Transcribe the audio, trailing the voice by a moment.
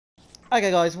Okay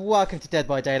guys, welcome to Dead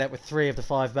by Daylight with 3 of the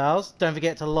 5 Vows. Don't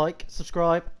forget to like,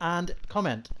 subscribe and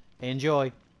comment.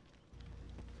 Enjoy.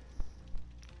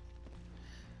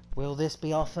 Will this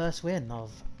be our first win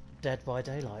of Dead by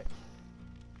Daylight?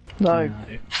 No.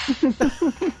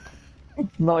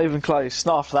 Not even close.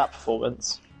 Not after that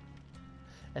performance.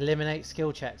 Eliminate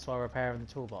skill checks while repairing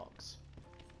the toolbox.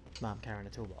 No, I'm carrying a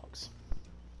toolbox.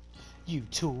 You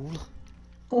tool.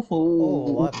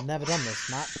 Oh, I've never done this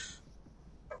map.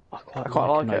 I quite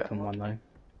like an it. open one though.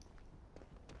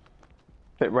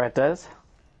 Bit Red Dead.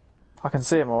 I can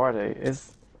see him already. It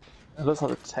looks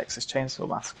like the Texas Chainsaw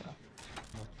Massacre.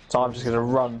 So I'm just going to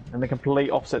run in the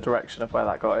complete opposite direction of where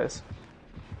that guy is.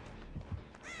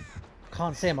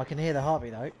 Can't see him, I can hear the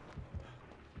heartbeat though.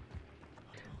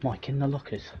 Mike, in the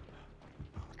lockers.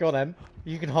 Go on then.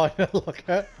 You can hide in a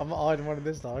locker. I'm not hiding one of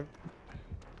this time.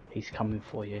 He's coming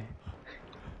for you.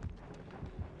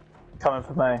 Coming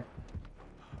for me.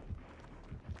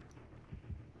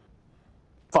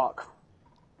 Fuck.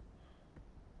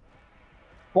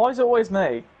 Why is it always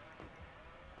me?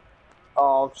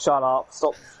 Oh, shut up.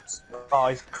 Stop. Oh,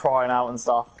 he's crying out and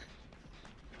stuff.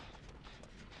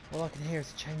 All I can hear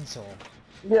is a chainsaw.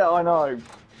 Yeah, I know.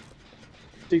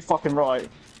 Do fucking right.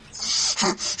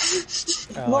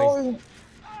 No!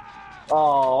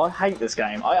 Oh, I hate this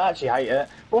game. I actually hate it.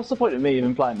 What's the point of me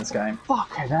even playing this game?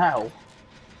 Fucking hell.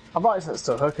 I'm right next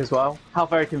to a hook as well. How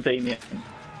very convenient.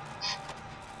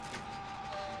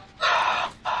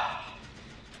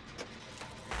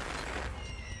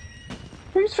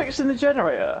 Who's fixing the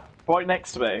generator? Right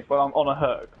next to me when I'm on a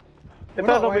hook. It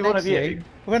better not be one of you.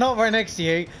 We're not right next to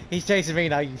you. He's chasing me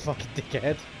now, you fucking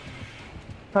dickhead.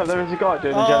 No, there is a guy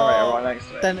doing the generator right next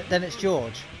to me. Then it's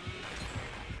George.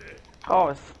 Oh,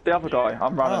 it's the other guy.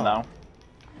 I'm running now.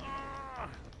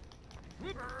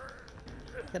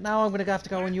 But now I'm gonna have to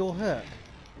go on your hook.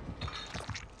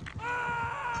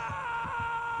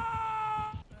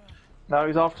 No,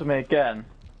 he's after me again.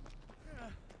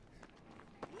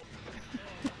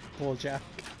 Poor Jack.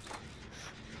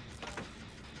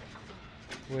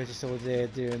 We're just all there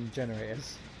doing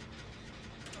generators.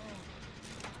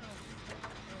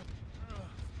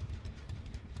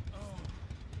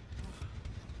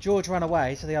 George ran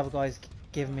away, so the other guy's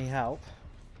giving me help.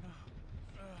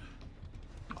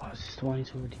 Oh, is this the one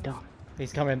he's already done?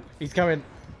 He's coming. He's coming.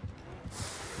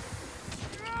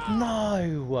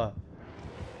 No!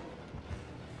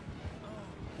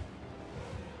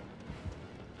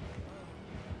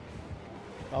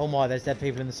 Oh my, there's dead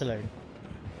people in the saloon.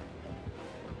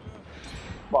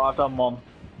 But I've done one.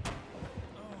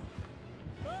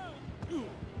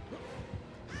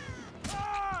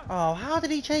 Oh, how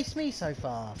did he chase me so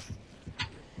fast?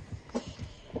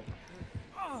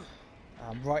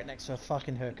 I'm right next to a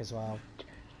fucking hook as well.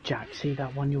 Jack, see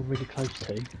that one you're really close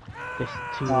to? This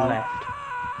to your left.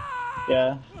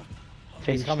 Yeah.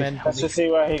 He's coming. Let's just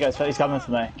see where he goes. He's coming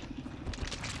for me.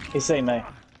 He's seen me.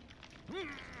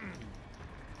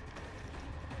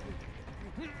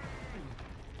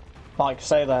 Mike,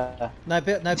 stay there. No,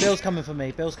 no, Bill's coming for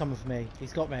me. Bill's coming for me.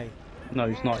 He's got me. No,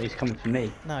 he's not. He's coming for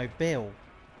me. No, Bill.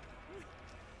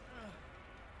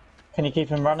 Can you keep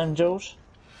him running, George?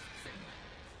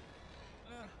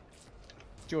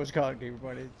 George can't keep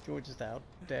running. George is down.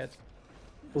 Dead.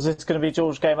 Was this going to be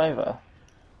George game over?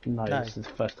 No, No. this is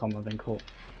the first time I've been caught.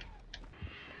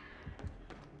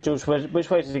 George, which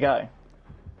way did he go?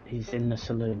 He's in the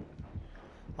saloon.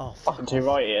 Oh, fuck To your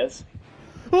off. right he is.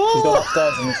 He's gone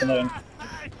upstairs in the saloon.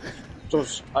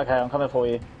 George, okay, I'm coming for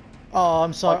you. Oh,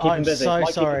 I'm sorry. Mike, keep him I'm busy. so Mike,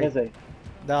 keep him sorry. busy.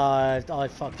 No, I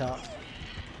fucked up.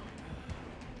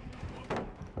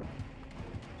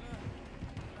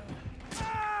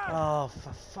 Oh,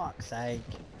 for fuck's sake.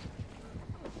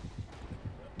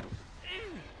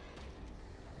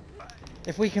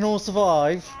 If we can all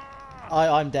survive,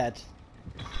 I'm dead.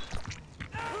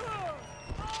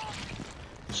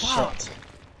 Shit.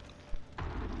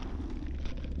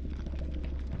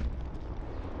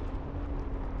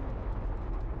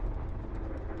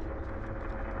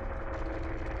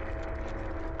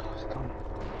 Oh, it's done.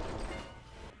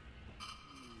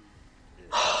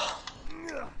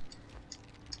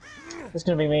 It's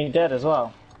going to be me dead as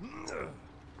well.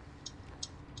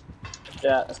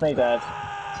 Yeah, it's me dead.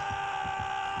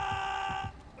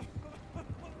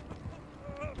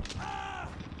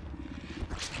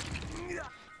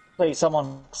 Please,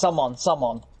 someone.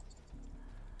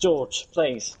 George,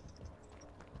 please.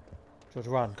 George,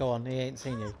 run. Go on. He ain't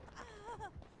seen you.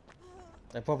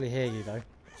 They'll probably hear you, though.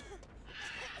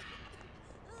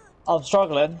 I'm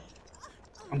struggling.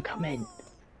 I'm coming.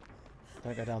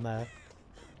 Don't go down there.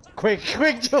 Quick,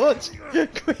 quick, George!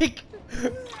 Quick!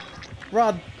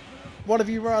 Run! One of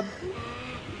you run.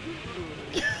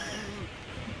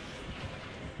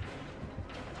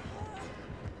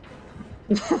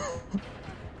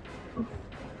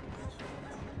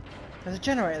 There's a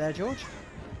generator there, George.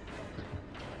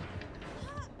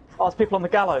 Oh, there's people on the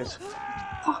gallows.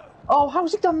 Oh,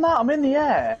 how's he done that? I'm in the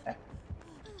air.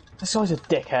 This guy's a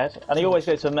dickhead, and he always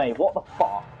goes for me. What the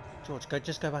fuck? George,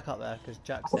 just go back up there, because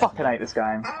Jack's I fucking hate this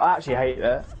game. I actually hate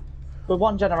it. With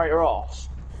one generator off.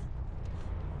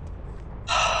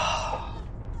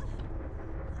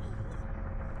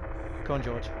 Go on,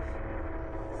 George.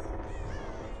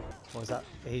 What was that?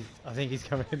 I think he's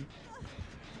coming.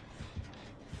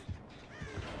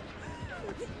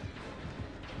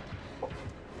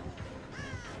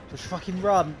 Just fucking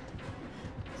run.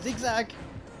 Zigzag.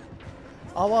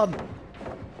 R1.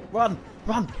 Run.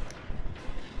 Run.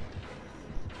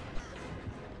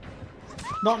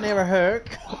 Not near a hook.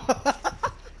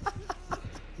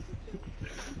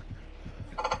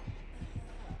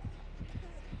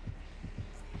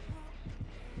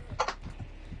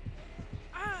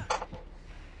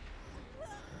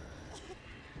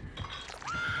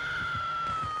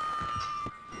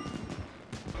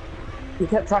 He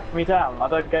kept tracking me down. I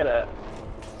don't get it.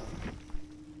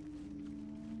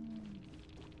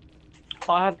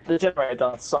 I had the generator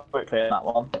done so quickly in that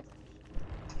one.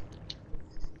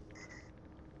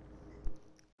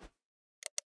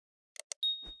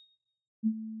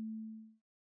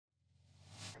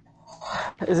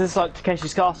 Is this like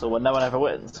Takeshi's Castle when no one ever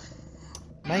wins?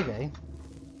 Maybe.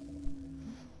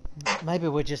 Maybe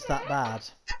we're just that bad.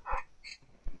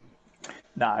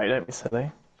 No, don't be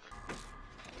silly.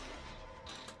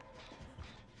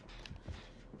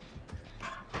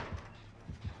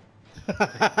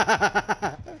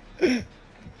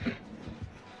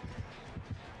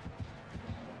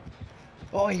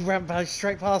 Oh, he ran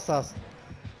straight past us.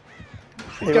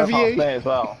 He He's going went for past you. me as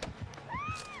well.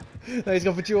 No, he's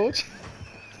gone for George.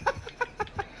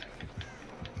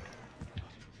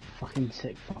 Fucking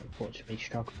sick fuck watching me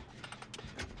struggle.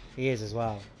 He is as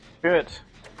well. Good.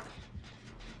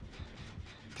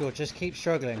 George, just keep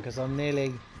struggling because I'm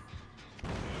nearly...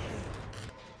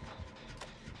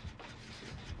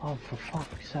 Oh, for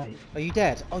fuck's sake. Are you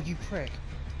dead? Oh, you prick.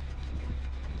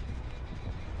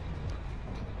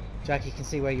 Jackie can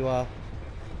see where you are.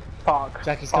 Fuck.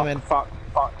 Jackie's fuck, coming. Fuck,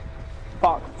 fuck.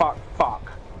 Fuck, fuck,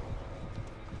 fuck.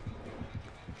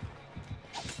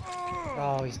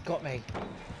 Oh, he's got me.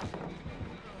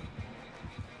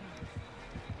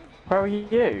 Where are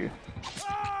you?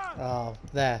 Oh,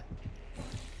 there.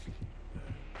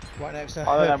 Right next to a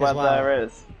I don't know hook where as well. there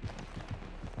is.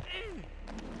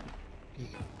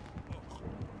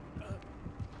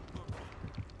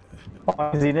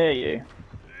 Why is he near you?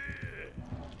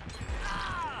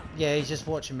 Yeah, he's just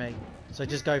watching me. So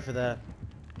just go for the...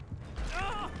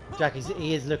 Jack,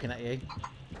 he is looking at you.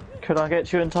 Could I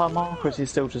get you in time, Mark, or is he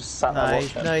still just sat there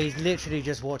watching? No, he's literally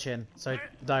just watching. So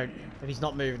don't. If he's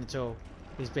not moving at all,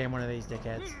 he's being one of these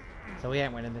dickheads. So we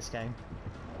ain't winning this game.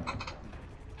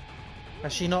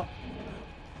 Has she not?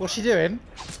 What's she doing?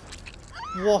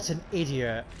 What an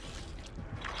idiot.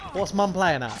 What's Mum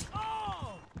playing at?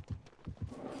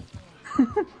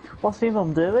 What's he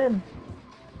mum doing?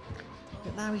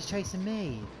 But now he's chasing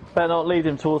me. Better not lead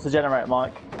him towards the generator,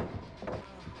 Mike.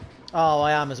 Oh,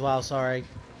 I am as well, sorry.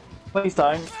 Please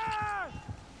don't.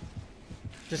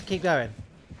 Just keep going.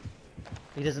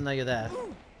 He doesn't know you're there.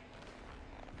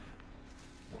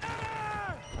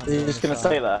 Are you just gonna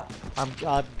stay there? I'm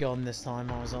gone this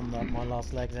time. I was on my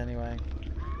last legs anyway.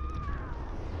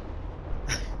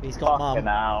 He's got Fucking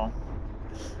Mum. hell.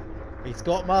 He's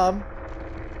got Mum.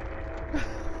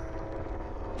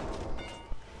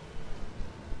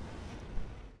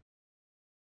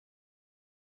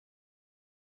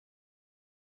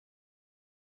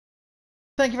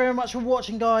 Thank you very much for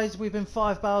watching, guys. We've been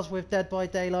 5 Bars with Dead by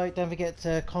Daylight. Don't forget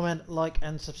to comment, like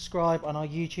and subscribe on our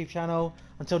YouTube channel.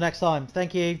 Until next time,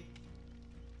 thank you.